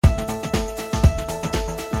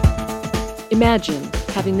Imagine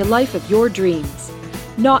having the life of your dreams.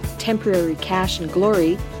 Not temporary cash and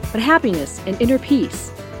glory, but happiness and inner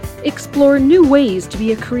peace. Explore new ways to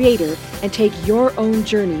be a creator and take your own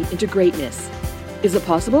journey into greatness. Is it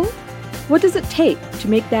possible? What does it take to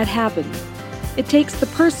make that happen? It takes the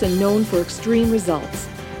person known for extreme results.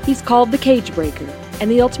 He's called the cage breaker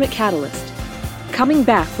and the ultimate catalyst. Coming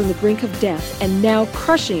back from the brink of death and now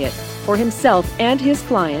crushing it for himself and his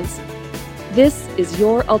clients, this is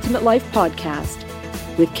Your Ultimate Life Podcast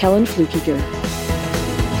with Kellen Flukiger.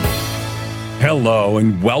 Hello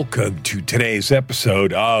and welcome to today's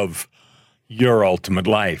episode of Your Ultimate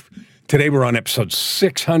Life. Today we're on episode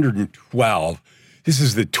 612. This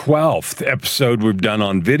is the 12th episode we've done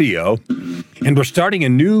on video, and we're starting a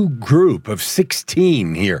new group of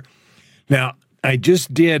 16 here. Now, I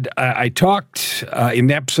talked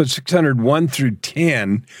in episode 601 through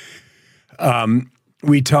 10,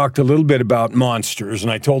 we talked a little bit about monsters,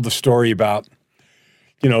 and I told the story about,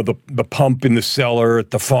 the pump in the cellar at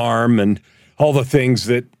the farm and all the things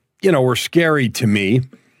that, were scary to me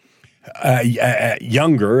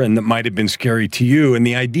younger and that might have been scary to you, and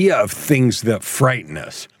the idea of things that frighten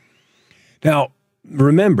us. Now,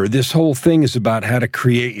 remember, this whole thing is about how to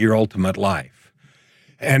create your ultimate life.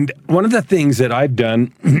 And one of the things that I've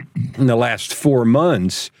done in the last 4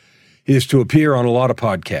 months is to appear on a lot of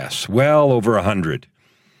podcasts, well over 100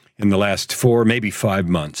 in the last 4, maybe 5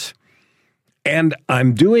 months. And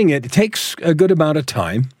I'm doing it. It takes a good amount of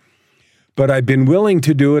time, but I've been willing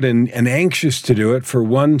to do it and anxious to do it for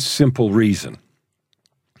one simple reason.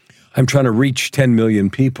 I'm trying to reach 10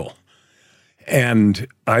 million people. And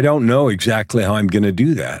I don't know exactly how I'm going to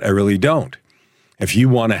do that. I really don't. If you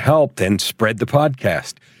want to help, then spread the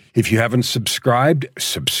podcast. If you haven't subscribed,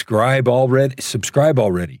 subscribe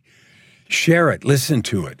already. Share it, listen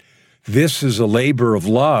to it. This is a labor of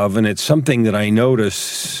love, and it's something that I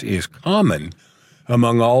notice is common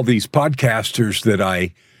among all these podcasters that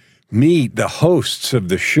I meet, the hosts of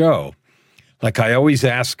the show. Like, I always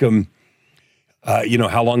ask them,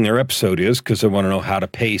 how long their episode is, because I want to know how to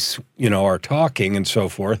pace, our talking and so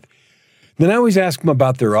forth. Then I always ask them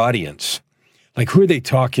about their audience. Like, who are they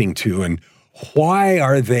talking to, and why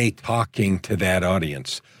are they talking to that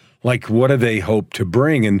audience? Like, what do they hope to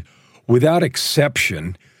bring? And without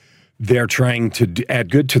exception, they're trying to add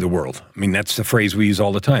good to the world. I mean, that's the phrase we use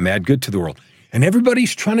all the time, add good to the world. And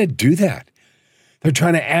everybody's trying to do that. They're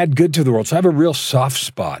trying to add good to the world. So I have a real soft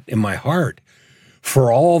spot in my heart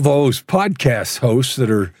for all those podcast hosts that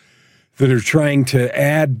are trying to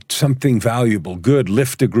add something valuable, good,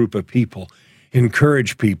 lift a group of people,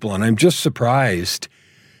 encourage people. And I'm just surprised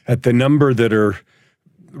at the number that are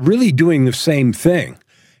really doing the same thing.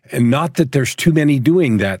 And not that there's too many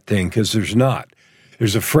doing that thing, because there's not.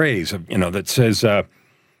 There's a phrase, that says,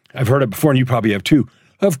 I've heard it before, and you probably have too.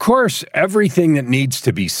 Of course, everything that needs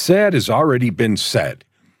to be said has already been said.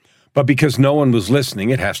 But because no one was listening,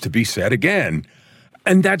 it has to be said again.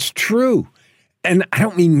 And that's true. And I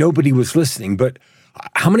don't mean nobody was listening, but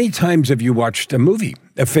how many times have you watched a movie,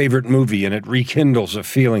 a favorite movie, and it rekindles a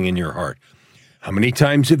feeling in your heart? How many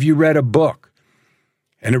times have you read a book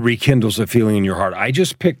and it rekindles a feeling in your heart? I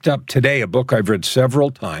just picked up today a book I've read several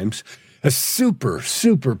times, a super,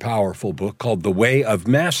 super powerful book called The Way of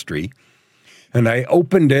Mastery. And I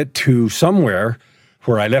opened it to somewhere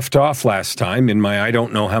where I left off last time in my I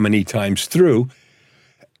don't know how many times through.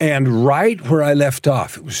 And right where I left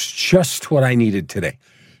off, it was just what I needed today,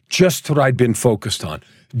 just what I'd been focused on,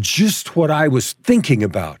 just what I was thinking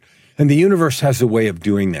about. And the universe has a way of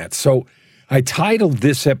doing that. So I titled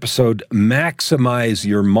this episode, Maximize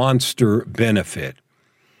Your Monster Benefit,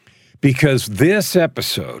 because this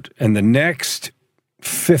episode and the next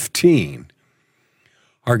 15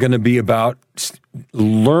 are going to be about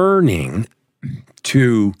learning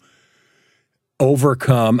to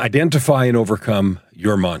identify and overcome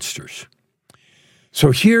your monsters. So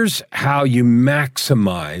here's how you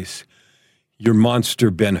maximize your monster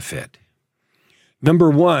benefit. Number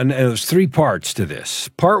one, and there's 3 parts to this.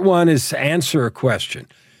 Part 1 is answer a question.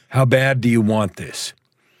 How bad do you want this?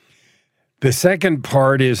 The second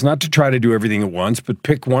part is not to try to do everything at once, but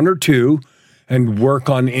pick 1 or 2 and work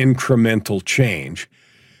on incremental change.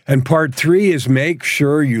 And part 3 is make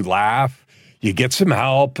sure you laugh, you get some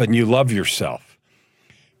help, and you love yourself.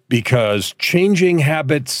 Because changing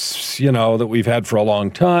habits, that we've had for a long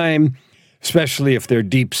time, especially if they're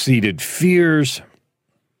deep-seated fears,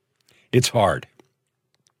 it's hard.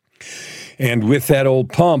 And with that old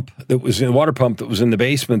water pump that was in the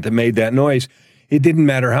basement that made that noise, it didn't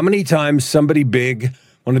matter how many times somebody big,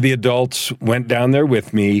 one of the adults, went down there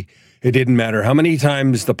with me. It didn't matter how many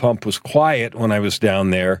times the pump was quiet when I was down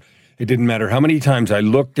there. It didn't matter how many times I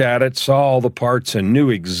looked at it, saw all the parts, and knew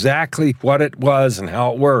exactly what it was and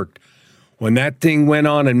how it worked. When that thing went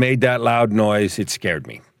on and made that loud noise, it scared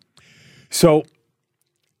me. So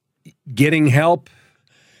getting help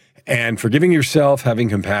and forgiving yourself, having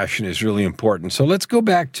compassion is really important. So let's go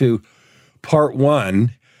back to part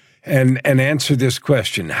one and answer this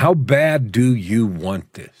question. How bad do you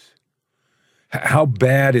want this? How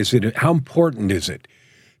bad is it? How important is it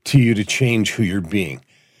to you to change who you're being,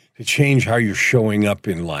 to change how you're showing up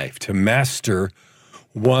in life, to master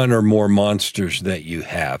one or more monsters that you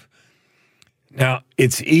have? Now,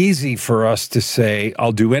 it's easy for us to say,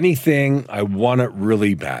 I'll do anything, I want it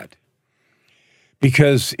really bad.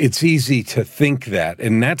 Because it's easy to think that.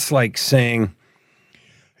 And that's like saying,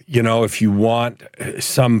 if you want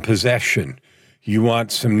some possession, you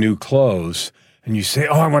want some new clothes, and you say,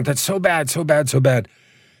 I want that so bad, so bad, so bad.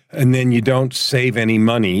 And then you don't save any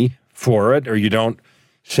money for it, or you don't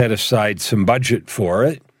set aside some budget for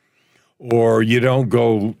it, or you don't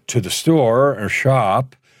go to the store or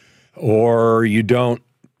shop, or you don't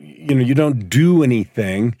do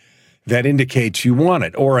anything that indicates you want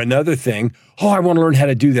it. Or another thing, I want to learn how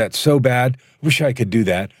to do that so bad. Wish I could do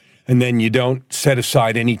that. And then you don't set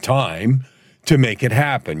aside any time to make it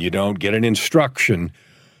happen. You don't get an instruction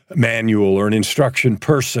manual or an instruction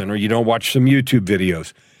person, or you don't watch some YouTube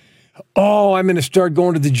videos. I'm going to start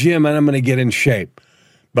going to the gym and I'm going to get in shape.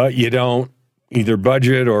 But you don't either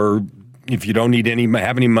budget, or if you don't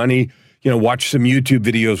have any money, watch some YouTube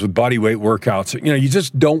videos with body weight workouts. You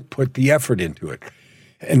just don't put the effort into it.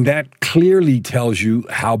 And that clearly tells you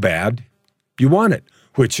how bad you want it,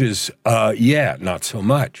 which is, not so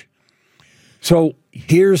much. So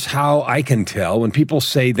here's how I can tell when people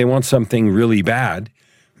say they want something really bad.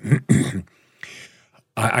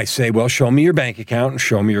 I say, well, show me your bank account and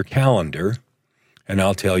show me your calendar, and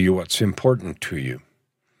I'll tell you what's important to you.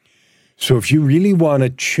 So if you really want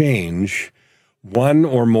to change one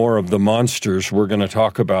or more of the monsters we're going to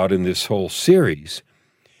talk about in this whole series,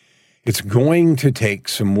 it's going to take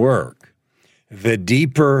some work. The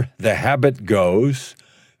deeper the habit goes,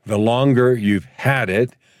 the longer you've had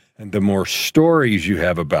it, and the more stories you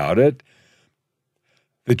have about it,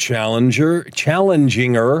 the challenginger,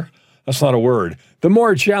 that's not a word, the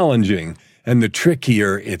more challenging and the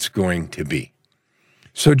trickier it's going to be.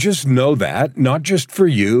 So just know that, not just for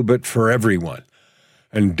you, but for everyone.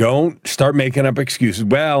 And don't start making up excuses.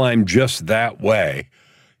 Well, I'm just that way.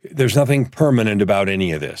 There's nothing permanent about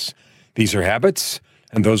any of this. These are habits,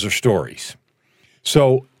 and those are stories.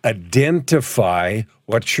 So identify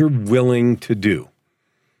what you're willing to do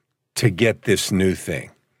to get this new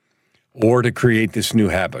thing, or to create this new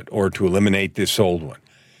habit, or to eliminate this old one.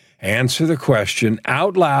 Answer the question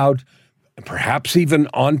out loud, perhaps even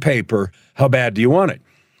on paper, how bad do you want it?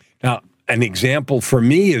 Now, an example for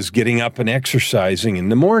me is getting up and exercising in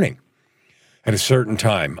the morning at a certain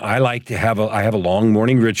time. I have a long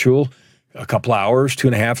morning ritual, a couple hours,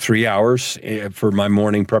 2.5, 3 hours for my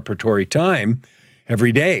morning preparatory time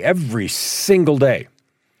every day, every single day.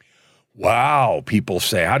 Wow, people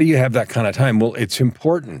say, how do you have that kind of time? Well, it's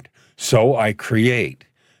important. So I create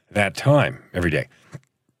that time every day.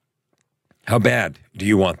 How bad do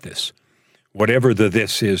you want this? Whatever the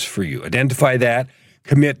this is for you. Identify that,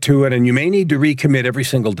 commit to it, and you may need to recommit every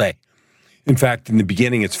single day. In fact, in the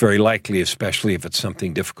beginning, it's very likely, especially if it's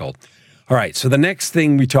something difficult. All right, so the next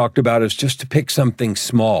thing we talked about is just to pick something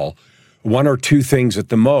small, 1 or 2 things at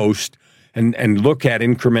the most, and look at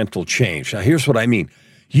incremental change. Now, here's what I mean.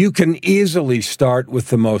 You can easily start with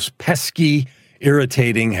the most pesky,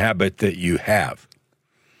 irritating habit that you have.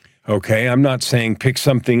 Okay, I'm not saying pick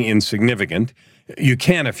something insignificant. You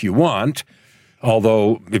can if you want,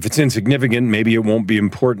 although if it's insignificant, maybe it won't be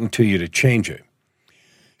important to you to change it.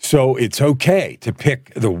 So it's okay to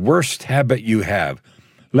pick the worst habit you have.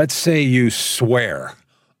 Let's say you swear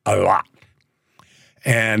a lot.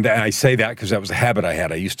 And I say that because that was a habit I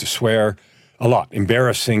had. I used to swear a lot,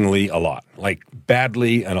 embarrassingly a lot, like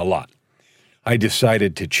badly and a lot. I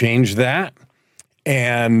decided to change that,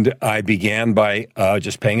 and I began by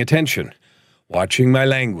just paying attention, watching my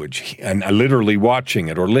language, and literally watching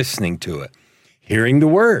it or listening to it, hearing the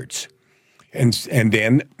words, and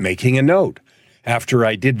then making a note. After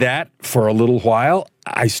I did that for a little while,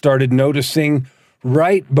 I started noticing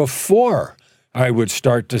right before I would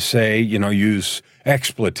start to say, use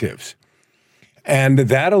expletives. And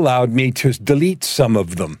that allowed me to delete some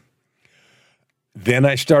of them. Then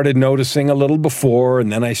I started noticing a little before,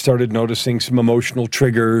 and then I started noticing some emotional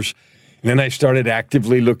triggers. And then I started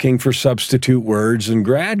actively looking for substitute words, and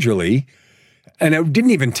gradually, and it didn't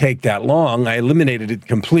even take that long, I eliminated it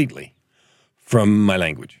completely from my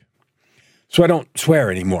language. So I don't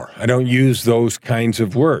swear anymore. I don't use those kinds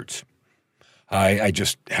of words. I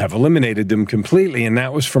just have eliminated them completely, and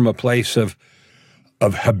that was from a place of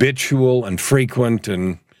habitual and frequent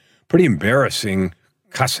and pretty embarrassing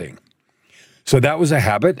cussing. So that was a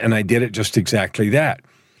habit, and I did it just exactly that.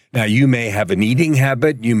 Now, you may have an eating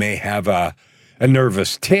habit. You may have a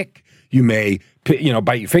nervous tic. You may,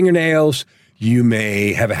 bite your fingernails. You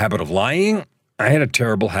may have a habit of lying. I had a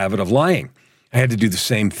terrible habit of lying. I had to do the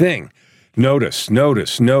same thing. Notice,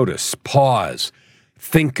 pause,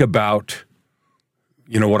 think about,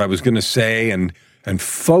 what I was going to say and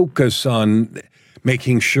focus on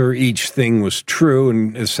making sure each thing was true,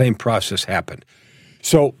 and the same process happened.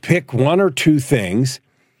 So pick one or two things,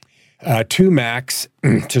 two max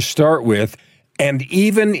to start with, and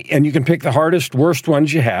you can pick the hardest, worst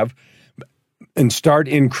ones you have and start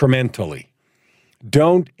incrementally.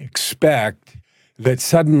 Don't expect that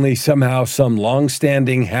suddenly somehow some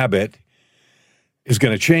long-standing habit is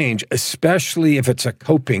going to change, especially if it's a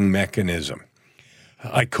coping mechanism.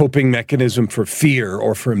 A coping mechanism for fear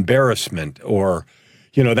or for embarrassment or,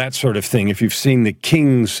 that sort of thing. If you've seen the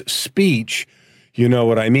King's Speech, you know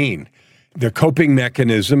what I mean. The coping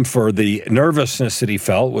mechanism for the nervousness that he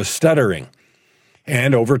felt was stuttering.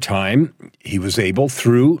 And over time, he was able,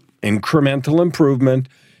 through incremental improvement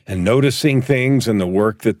and noticing things and the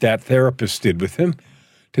work that therapist did with him,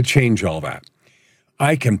 to change all that.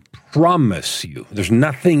 I can promise you there's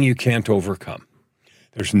nothing you can't overcome.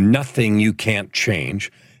 There's nothing you can't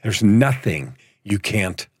change. There's nothing you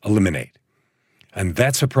can't eliminate. And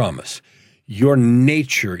that's a promise. Your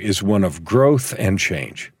nature is one of growth and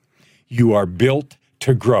change. You are built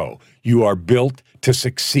to grow. You are built to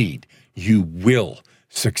succeed. You will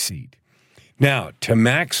succeed. Now, to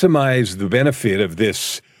maximize the benefit of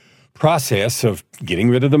this process of getting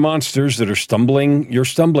rid of the monsters that are your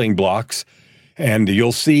stumbling blocks, and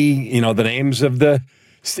you'll see, the names of the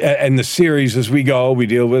series as we go. We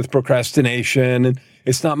deal with procrastination, and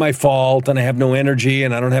it's not my fault, and I have no energy,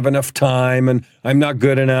 and I don't have enough time, and I'm not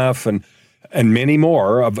good enough, and many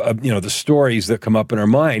more of the stories that come up in our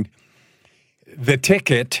mind. The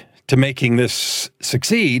ticket to making this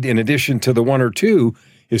succeed, in addition to the one or two,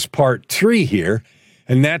 is part 3 here,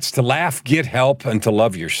 and that's to laugh, get help, and to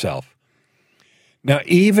love yourself. Now,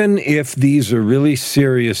 even if these are really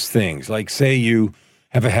serious things, like say you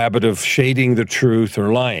have a habit of shading the truth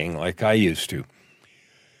or lying, like I used to,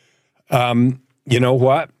 you know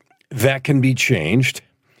what? That can be changed.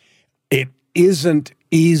 It isn't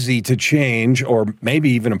easy to change, or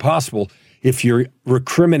maybe even impossible, if you're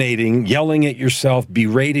recriminating, yelling at yourself,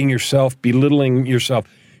 berating yourself, belittling yourself.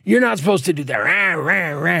 You're not supposed to do that. Rah,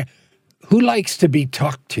 rah, rah. Who likes to be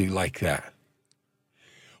talked to like that?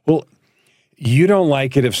 Well, you don't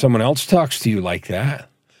like it if someone else talks to you like that.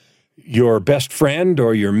 Your best friend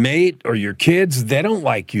or your mate or your kids, they don't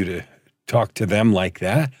like you to talk to them like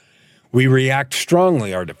that. We react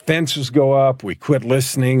strongly. Our defenses go up. We quit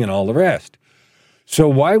listening and all the rest. So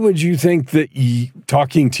why would you think that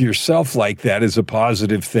talking to yourself like that is a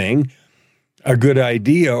positive thing, a good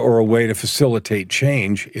idea, or a way to facilitate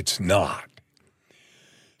change? It's not.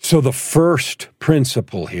 So the first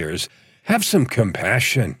principle here is have some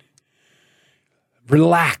compassion.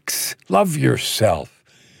 Relax. Love yourself.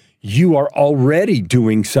 You are already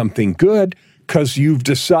doing something good because you've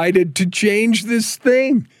decided to change this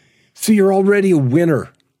thing. So you're already a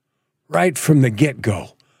winner right from the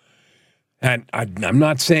get-go. And I'm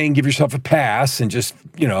not saying give yourself a pass and just,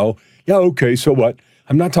 okay, so what?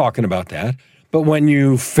 I'm not talking about that. But when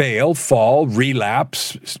you fail, fall,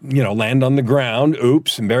 relapse, land on the ground,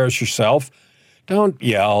 oops, embarrass yourself, don't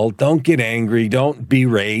yell, don't get angry, don't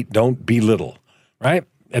berate, don't belittle, right?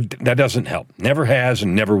 That doesn't help. Never has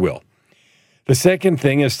and never will. The second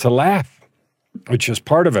thing is to laugh, which is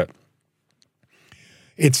part of it.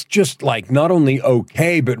 It's just like not only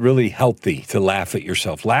okay, but really healthy to laugh at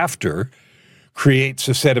yourself. Laughter creates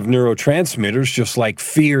a set of neurotransmitters just like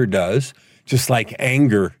fear does, just like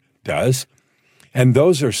anger does. And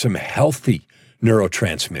those are some healthy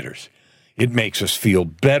neurotransmitters. It makes us feel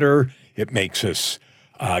better. It makes us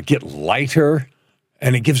get lighter.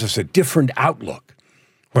 And it gives us a different outlook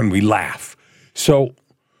when we laugh. So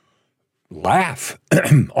laugh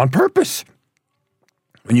on purpose.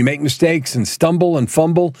 When you make mistakes and stumble and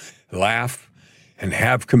fumble, laugh and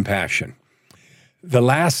have compassion. The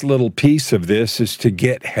last little piece of this is to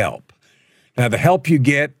get help. Now, the help you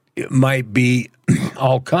get might be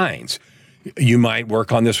all kinds. You might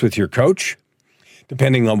work on this with your coach,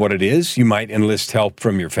 depending on what it is. You might enlist help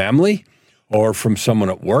from your family or from someone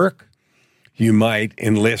at work. You might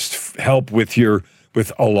enlist help with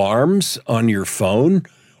alarms on your phone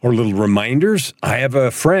or little reminders. I have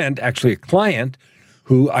a friend, actually a client,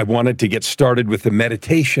 who I wanted to get started with the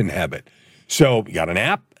meditation habit. So you got an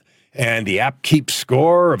app, and the app keeps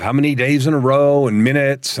score of how many days in a row and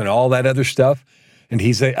minutes and all that other stuff. And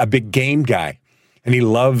he's a big game guy, and he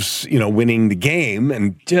loves, winning the game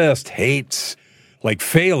and just hates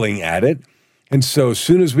failing at it. And so as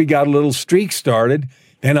soon as we got a little streak started,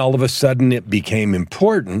 then all of a sudden it became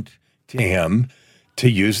important to him to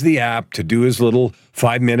use the app to do his little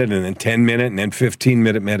 5-minute and then 10-minute and then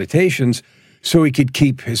 15-minute meditations so he could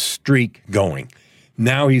keep his streak going.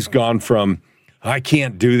 Now he's gone from, I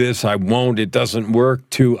can't do this, I won't, it doesn't work,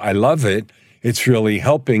 to I love it, it's really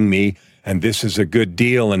helping me, and this is a good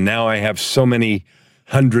deal, and now I have so many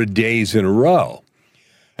 100 days in a row.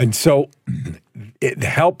 And so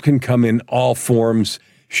help can come in all forms,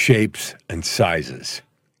 shapes, and sizes.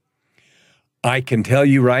 I can tell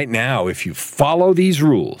you right now, if you follow these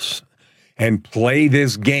rules and play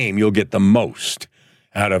this game, you'll get the most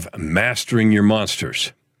out of mastering your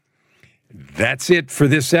monsters. That's it for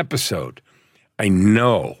this episode. I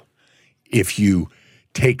know if you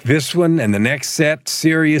take this one and the next set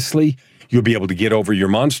seriously, you'll be able to get over your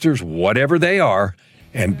monsters, whatever they are,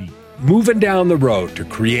 and be moving down the road to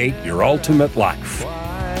create your ultimate life.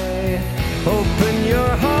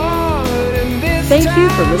 Thank you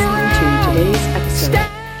for listening to today's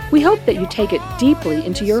episode. We hope that you take it deeply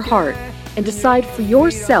into your heart and decide for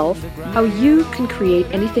yourself how you can create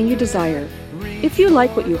anything you desire. If you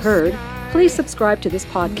like what you heard, please subscribe to this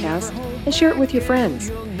podcast and share it with your friends.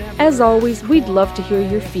 As always, we'd love to hear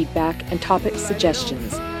your feedback and topic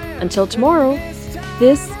suggestions. Until tomorrow,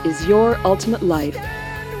 this is Your Ultimate Life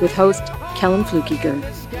with host Kellen Flukiger.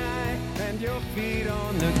 Stand with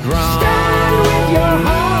your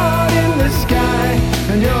heart in the sky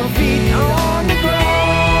and your